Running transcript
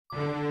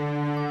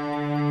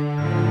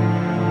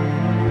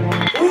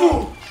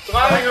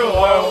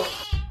Drengerøv!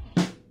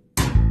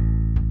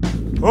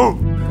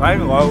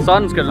 Drengerøv!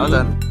 Sådan skal det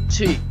lyde.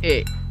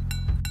 T-A.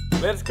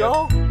 Let's go!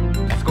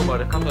 Skubber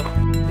det, kom så.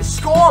 Det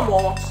scorer,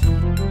 Mort!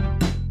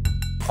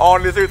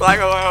 Ordentligt syg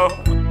drengerøv!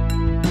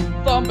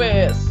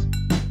 Thumbas!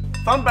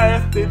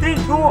 Thumbas, det er din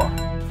tur!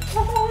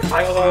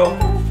 Drengerøv!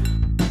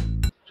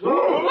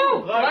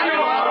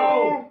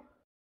 Drengerøv!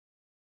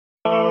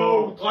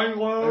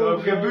 Drengerøv!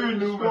 Vi skal byen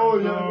nu!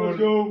 Let's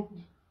go!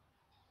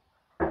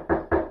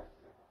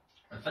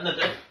 Hvad fanden er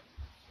det?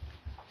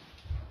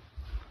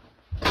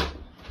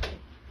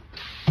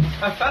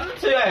 Hvad fanden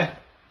til jer?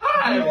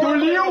 Du er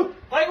liv!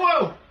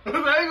 Drengerøv!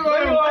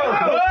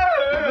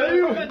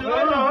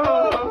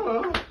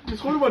 Jeg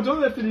troede, du var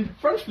død efter dit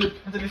frontflip.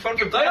 Det er dit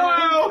frontflip.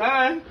 Drengerøv!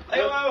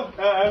 Drengerøv!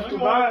 Jeg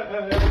skulle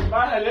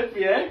bare have lidt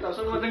Viagra, og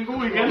så var den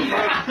god igen.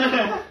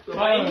 Det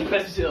var ikke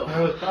præciseret.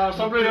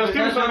 Så blev jeg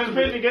skidt som en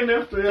pind igen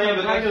efter.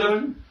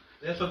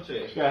 Det er så til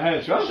jer. Skal jeg have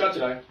et shot? Shot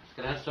til dig.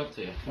 Skal jeg have et shot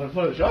til jer? Må du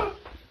få et shot?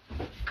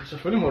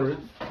 Selvfølgelig må du det.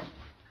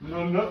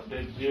 Nå,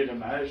 det er da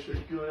meget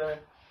sødt gjort af.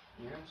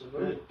 Ja,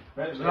 selvfølgelig.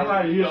 Så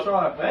har I lige så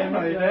af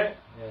planer i dag.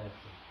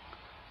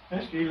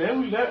 Hvad skal I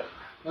lave i dag?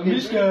 Når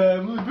vi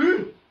skal ud i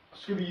byen,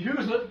 så skal vi hygge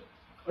os lidt.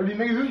 Og det bliver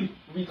mega hyggeligt.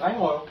 Vi er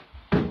drengerøv.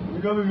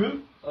 Vi gør vi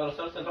vil. Og er der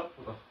selv sendt op?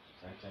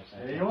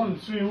 Er I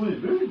ordentligt syge ude i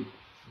byen?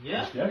 Ja.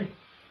 Det skal vi.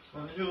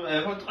 Jeg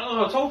har fået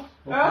 302.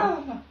 Ja.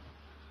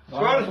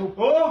 Skål!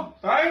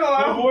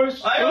 Drengerøv!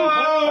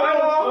 Drengerøv!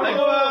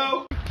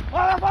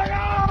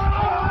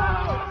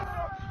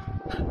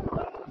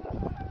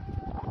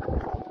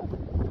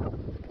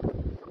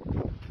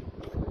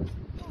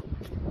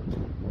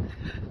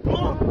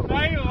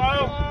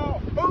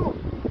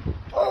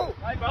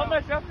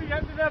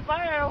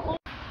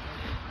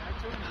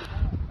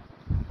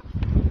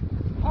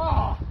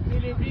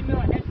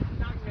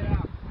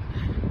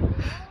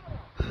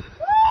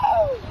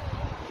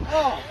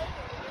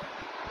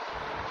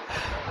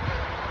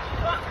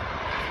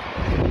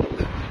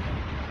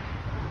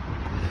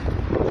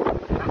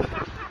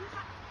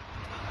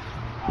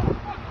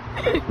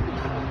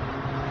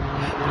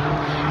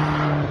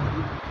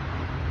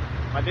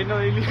 Men det er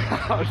noget egentlig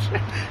også.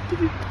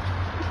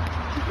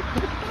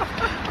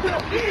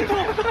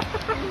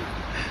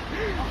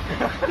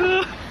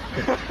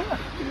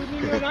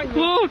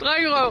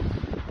 Drengerøv!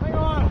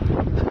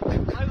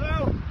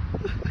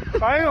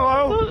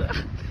 Drengerøv!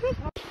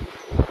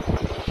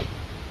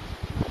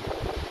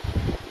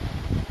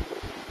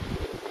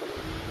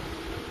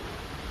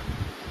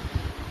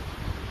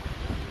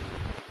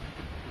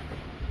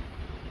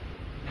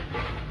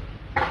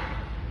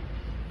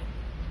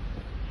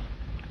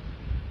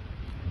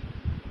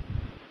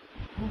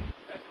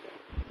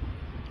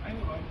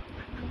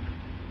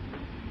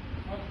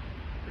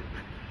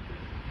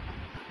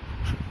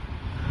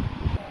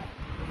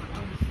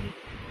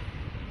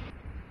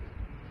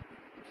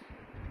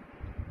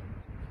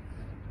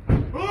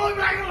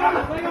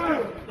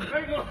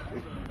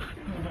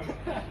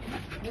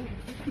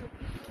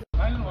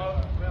 Drengerøv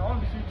med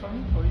ordentlig syg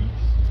tunge på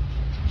is.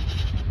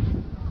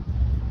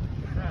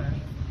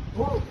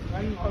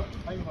 Drengerøv.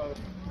 Drengerøv.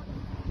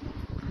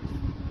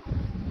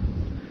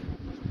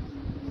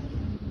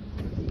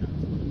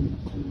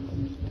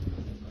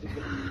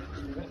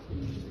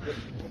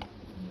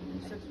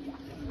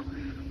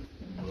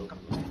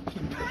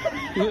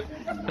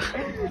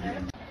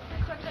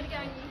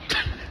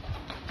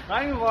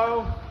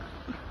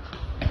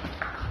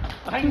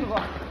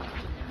 Drengerøv.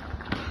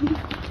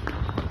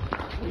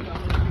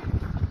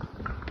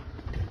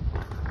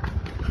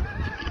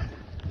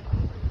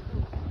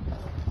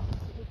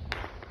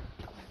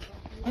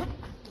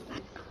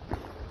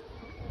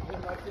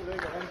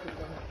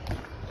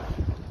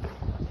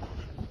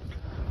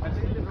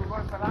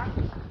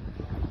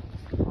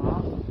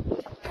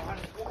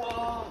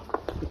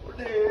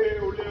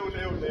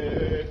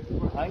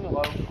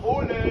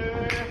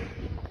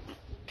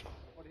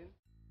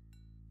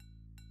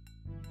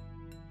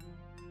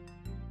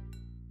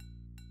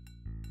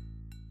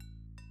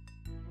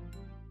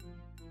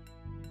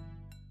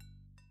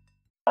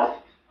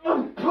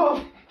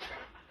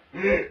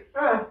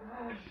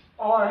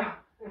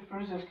 Jeg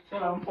føler, jeg skal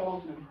tale om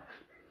Fortsættelsen.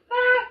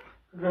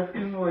 Jeg kan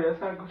finde noget, jeg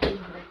skal gå til.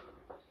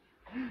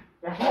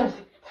 Jeg kan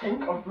altså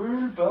tænke og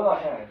føle bedre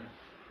herinde.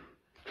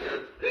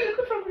 Jeg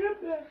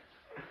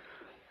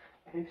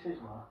kan ikke se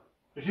så meget.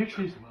 Jeg kan ikke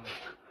se så meget.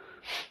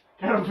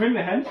 Kan du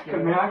finde handske? Jeg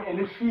kan mærke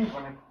alle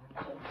fibrene.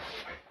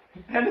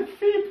 Alle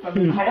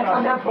fibrene? Har jeg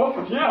taget den på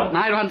forkert?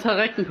 Nej, du har taget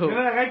rigtig på. Den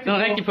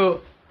er rigtig på.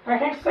 Jeg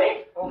kan ikke se.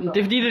 Det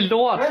er fordi, det er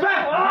lort.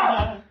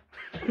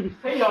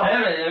 Se jer.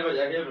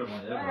 Jeg hjælper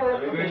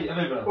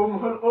mig. Åben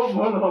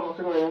hullet, og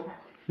så går jeg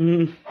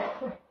hjem.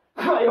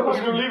 Så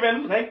skal du lige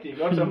vende rigtig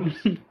godt som.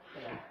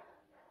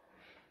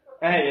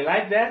 Hey, you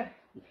like that?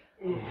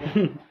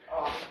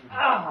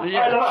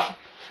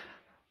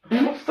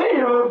 Se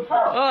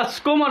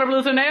skummer der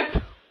blevet til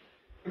næb.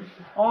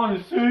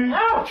 Ordentligt syg.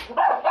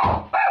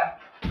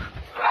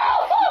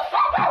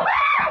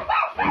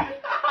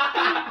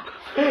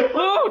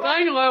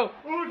 Drengerøv.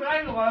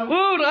 Drengerøv.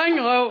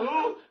 Drengerøv.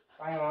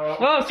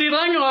 Drengerøv. Sig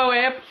drengerøv,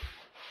 Ab.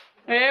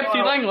 Ab,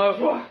 sig drengerøv.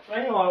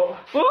 Drengerøv.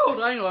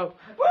 Drengerøv.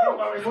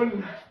 Drengerøv i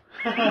munden.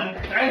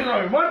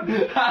 Drengerøv i munden.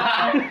 Det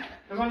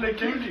er sådan lidt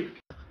kæmpeligt.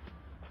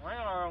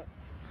 Drengerøv.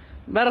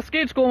 Hvad er der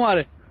sket,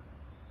 Skomarte?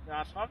 Jeg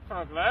har trådt på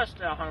noget glas,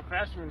 der hang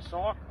fast i min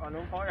sok, og nu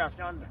prøver jeg at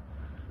fjerne det.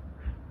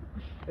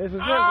 Det er så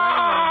sjovt,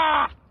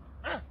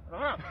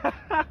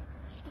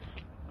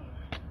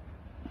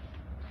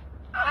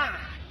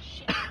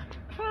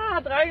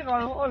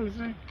 drengerøv, hold det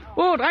sygt.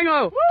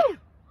 Drengerøv.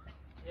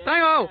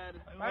 Drengerøv.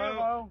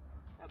 Drengerøv.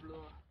 Jeg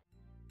bløder.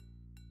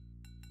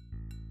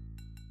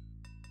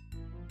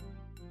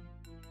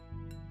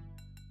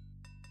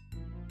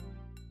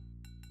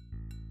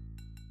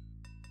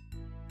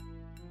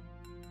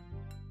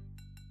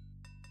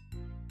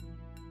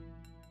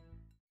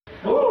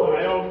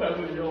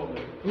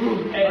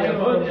 Jeg har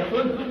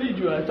fået en fed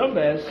video af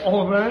Smartass.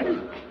 Hvad?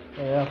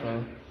 Ja,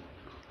 for.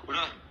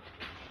 Gutter,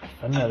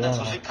 Hvordan er det? jeg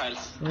tror fik Kejl.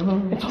 Jeg vil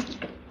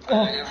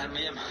gerne have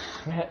med hjem.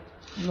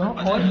 Nå,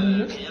 hold Kan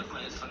I hjælpe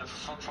mig lidt? Hvordan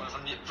fuck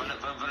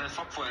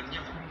får jeg den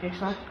hjem? det. Ikke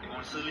sagt. I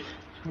morgen tidlig.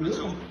 Med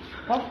tog.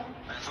 Hop.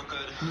 Hvordan fuck gør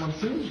jeg det? Du må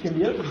sige, skal vi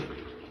hjælpe dig.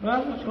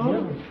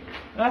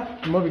 Ja,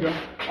 det må vi gøre.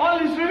 Hold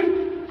lige syg.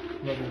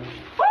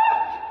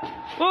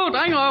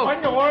 Drengerøv.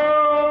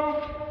 Drengerøv.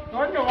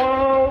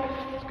 Drengerøv.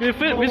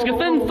 Vi skal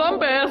finde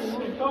Smartass.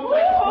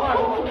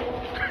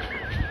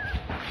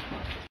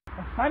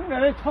 Hvad fanden er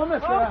det,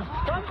 Thomas, der?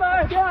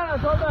 Smartass! Ja,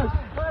 Thomas!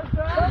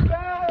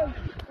 Smartass!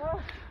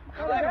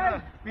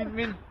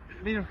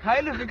 Min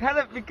kejle, vi kan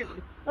det væk.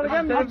 Hvad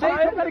er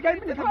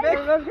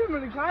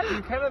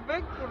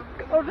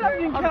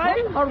din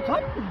kejle? Har du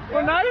tabt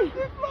den? Nej!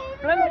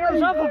 Hvordan skal du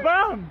så få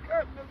børn?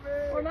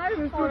 Nej,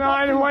 hvis du...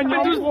 Nej, det var en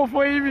jomfru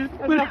for evigt.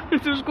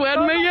 Hvis du skulle have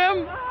den med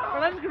hjem.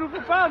 Hvordan skal du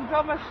få børn,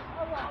 Thomas?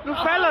 Nu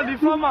falder de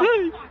for mig.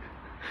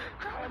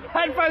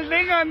 Han faldt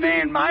længere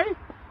ned end mig.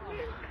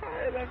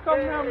 Kom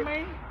her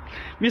med.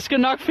 Vi skal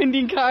nok finde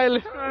din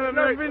kejle.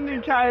 Nok finde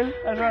din kejle.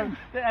 Altså,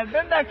 er det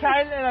den der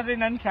kejle, eller er det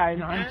en anden kejle?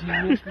 Nej, det er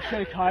en mere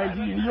speciel kejle,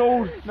 din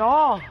idiot.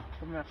 Nå!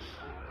 Kom her.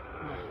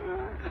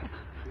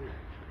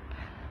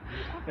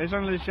 Det er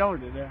sådan lidt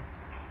sjovt, det der.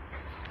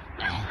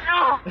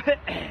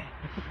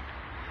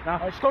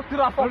 Nå, skub det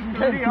der for den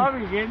kan lige op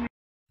igen.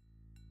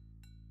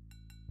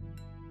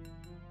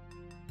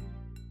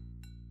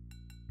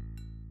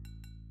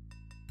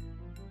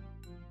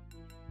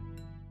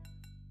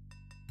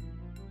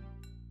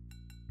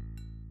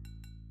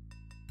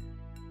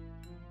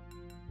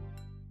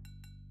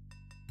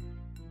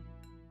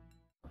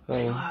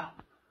 Jeg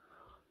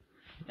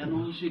er nu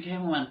ude syg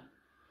kameramand.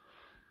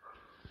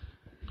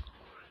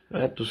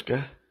 Hvad er det, du skal?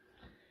 Jeg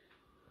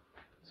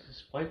skal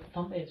sprøjte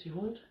Smartass i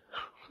hovedet.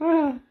 Det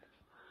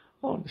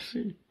er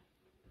sygt.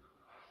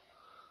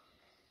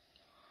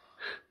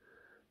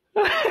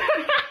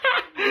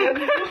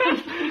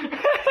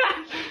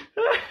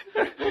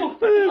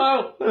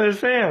 Hvad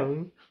sagde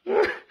han?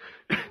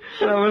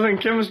 Der var sådan en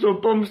kæmpe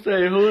stor bums der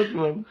i hovedet,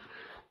 mand.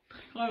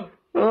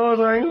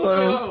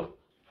 Drengerøv.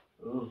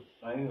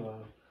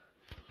 Drengerøv.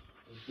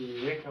 Vi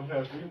skal ikke komme her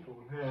og fylde på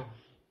den her.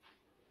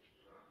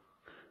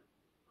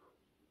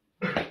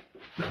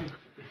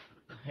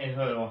 Hey,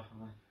 hør over.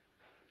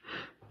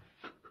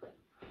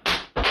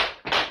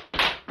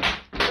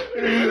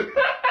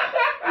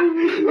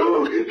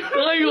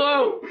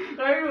 Drengerøv.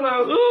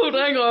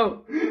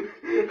 Drengerøv.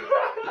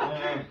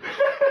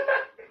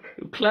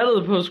 Du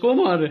klattede på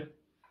Skomarte.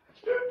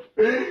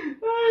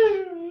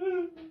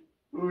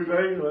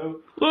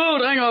 Drengerøv.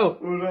 Drengerøv.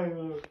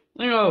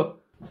 Drengerøv.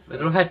 Vil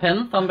du have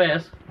panden,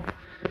 Smartass?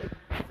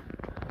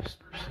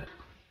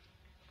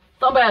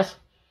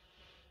 Smartass.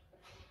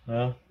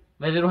 Ja.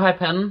 Hvad er det, du har i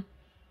panden?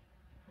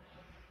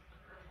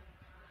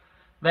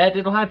 Hvad er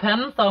det, du har i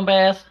panden,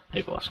 Smartass?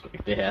 Det går sgu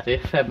ikke, det her. Det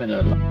er fandme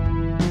noget.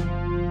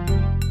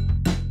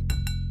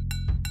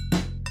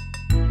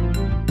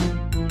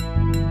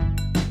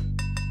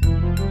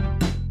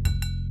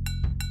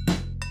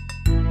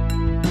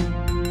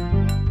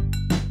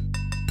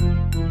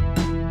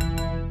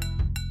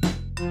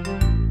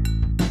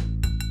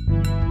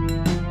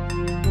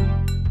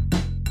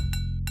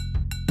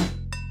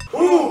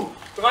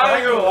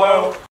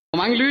 Drengerøv. Hvor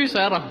mange lys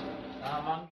er der?